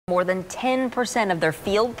More than 10% of their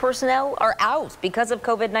field personnel are out because of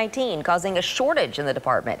COVID-19, causing a shortage in the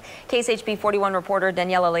department. KCHP 41 reporter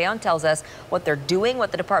Daniela Leon tells us what they're doing,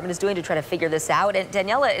 what the department is doing to try to figure this out. And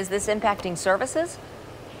Daniela, is this impacting services?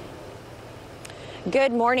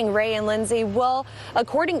 Good morning, Ray and Lindsay. Well,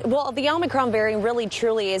 the Omicron variant really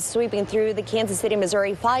truly is sweeping through the Kansas City,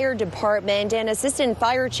 Missouri Fire Department, and Assistant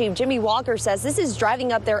Fire Chief Jimmy Walker says this is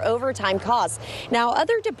driving up their overtime costs. Now,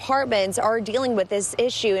 other departments are dealing with this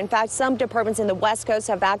issue. In fact, some departments in the West Coast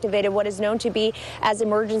have activated what is known to be as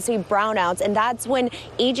emergency brownouts, and that's when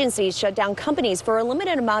agencies shut down companies for a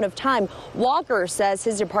limited amount of time. Walker says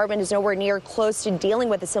his department is nowhere near close to dealing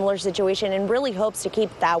with a similar situation and really hopes to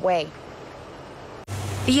keep it that way.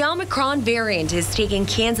 The Omicron variant is taking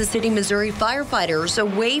Kansas City, Missouri firefighters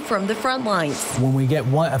away from the front lines. When we get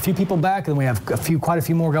a few people back, then we have quite a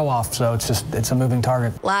few more go off. So it's a moving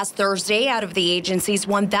target. Last Thursday, out of the agency's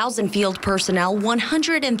 1,000 field personnel,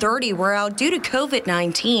 130 were out due to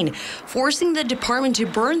COVID-19, forcing the department to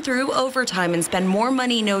burn through overtime and spend more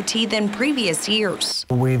money in OT than previous years.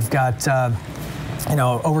 We've got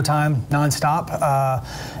overtime nonstop,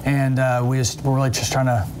 and we're really just trying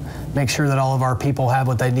to make sure that all of our people have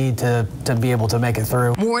what they need to be able to make it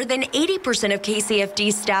through. More than 80% of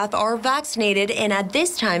KCFD staff are vaccinated, and at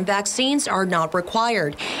this time, vaccines are not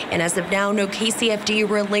required. And as of now, no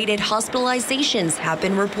KCFD-related hospitalizations have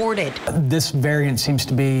been reported. This variant seems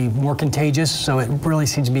to be more contagious, so it really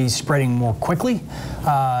seems to be spreading more quickly.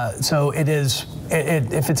 So it is,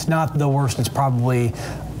 if it's not the worst, it's probably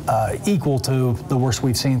equal to the worst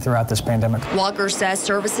we've seen throughout this pandemic. Walker says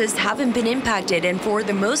services haven't been impacted, and for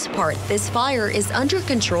the most part, this fire is under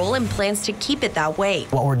control and plans to keep it that way.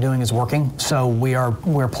 What we're doing is working, so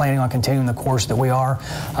we're planning on continuing the course that we are.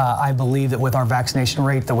 I believe that with our vaccination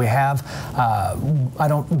rate that we have, I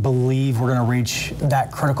don't believe we're going to reach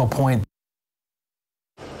that critical point.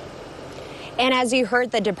 And as you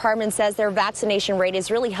heard, the department says their vaccination rate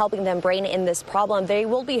is really helping them rein in this problem. They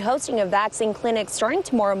will be hosting a vaccine clinic starting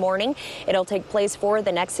tomorrow morning. It'll take place for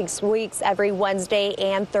the next 6 weeks, every Wednesday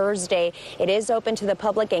and Thursday. It is open to the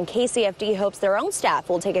public, and KCFD hopes their own staff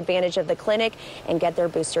will take advantage of the clinic and get their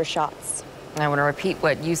booster shots. I want to repeat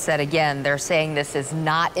what you said again. They're saying this is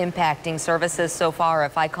not impacting services so far.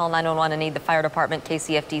 If I call 911 and need the fire department,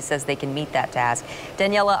 KCFD says they can meet that task.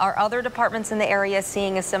 Daniela, are other departments in the area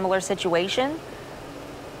seeing a similar situation?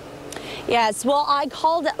 Yes, well, I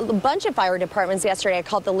called a bunch of fire departments yesterday. I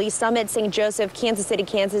called the Lee Summit, St. Joseph, Kansas City,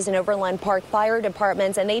 Kansas, and Overland Park fire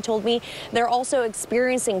departments, and they told me they're also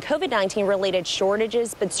experiencing COVID-19 related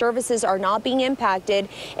shortages, but services are not being impacted,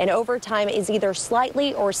 and overtime is either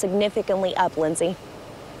slightly or significantly up. Lindsay.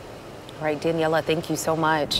 All right, Daniela, thank you so much.